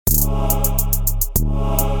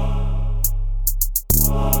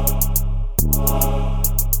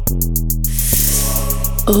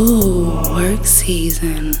Ooh, work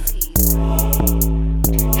season.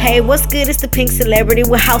 Hey, what's good? It's the Pink Celebrity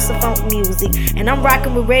with House of Funk Music, and I'm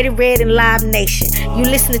rocking with Ready Red and Live Nation. You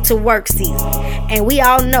listening to Work Season, and we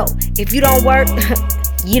all know if you don't work,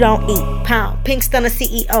 you don't eat. Pound Pink Stunner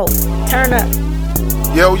CEO, turn up.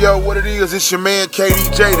 Yo, what it is? It's your man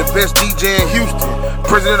KDJ, the best DJ in Houston,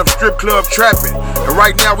 president of Strip Club Trapping. And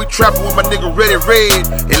right now we trapping with my nigga Ready Red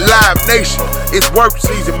and Live Nation. It's work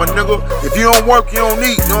season, my nigga. If you don't work, you don't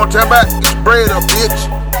eat. You know what I'm talking about? It's bread up,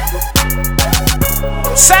 bitch.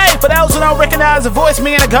 Say, for those who don't recognize the voice,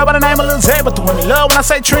 me and a girl by the name of Lil Zay, but the women love when I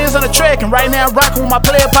say trends on the track. And right now, rocking with my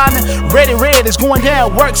player partner, Ready Red. Is going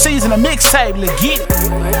down, work season, a mixtape, let's get it.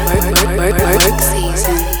 Work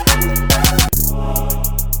season.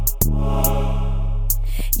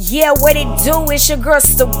 Yeah, what it do? It's your girl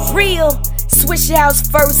Surreal, Switch House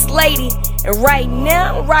First Lady. And right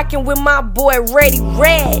now, I'm rocking with my boy Ready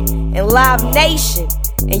Red and Live Nation.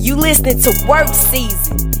 And you listening to Work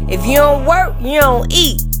Season. If you don't work, you don't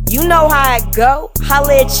eat. You know how it go.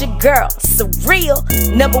 Holla at your girl, Surreal,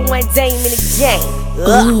 #1 dame in the game.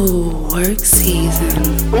 Ooh, work season.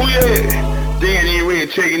 Oh yeah, Dan in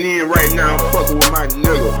Red checking in right now. I'm fucking with my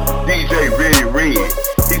nigga, DJ Ready Red.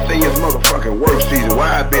 He say it's motherfucking work season.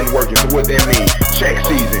 Why I been working? So what that mean? Check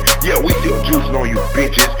season. Yeah, we still juicing on you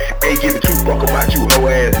bitches. Ain't giving two fuck about you hoe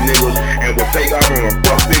ass niggas. And we'll take off on a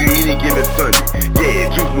buck nigga any given Sunday.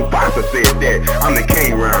 Yeah, Juice Mufasa said that. I'm the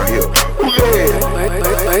king around here. Oh yeah.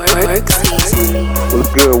 Work season. What's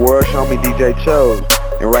good, world? Show me DJ Chose.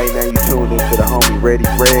 And right now you tuned into the homie Ready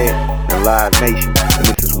Red and Live Nation. And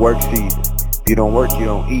this is work season. If you don't work, you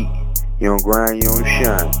don't eat. You don't grind, you don't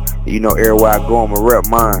shine. You know everywhere I go, I'ma rep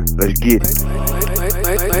mine. Let's get it.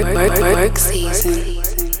 Work season.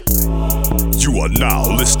 You are now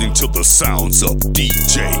listening to the sounds of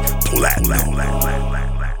DJ Platinum.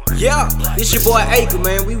 Yeah, this your boy Acre,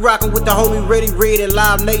 man. We rockin' with the homie Ready Red and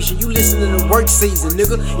Live Nation. You listening to Work Season,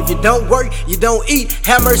 nigga. If you don't work, you don't eat.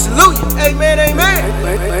 Have mercy, hallelujah. Amen,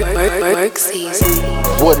 amen. Work season.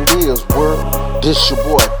 What it is, world? This your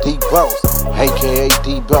boy D-Boss, aka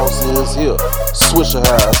D-Boss is here. Swisher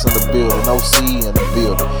House in the building, OC in the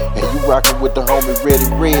building. And you rockin' with the homie Ready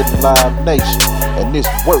Red and Live Nation. And this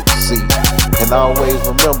work season. And always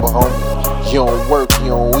remember, homie, you don't work, you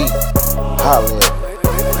don't eat. Holla at me.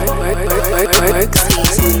 Work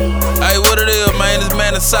season. Hey, what it is, man? This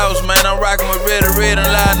man the Sauce, man. I'm rocking with Ready Red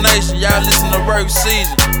and Live Nation. Y'all listen to Work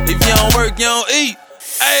Season. If you don't work, you don't eat.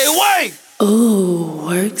 Hey, wait! Ooh,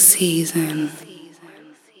 work season.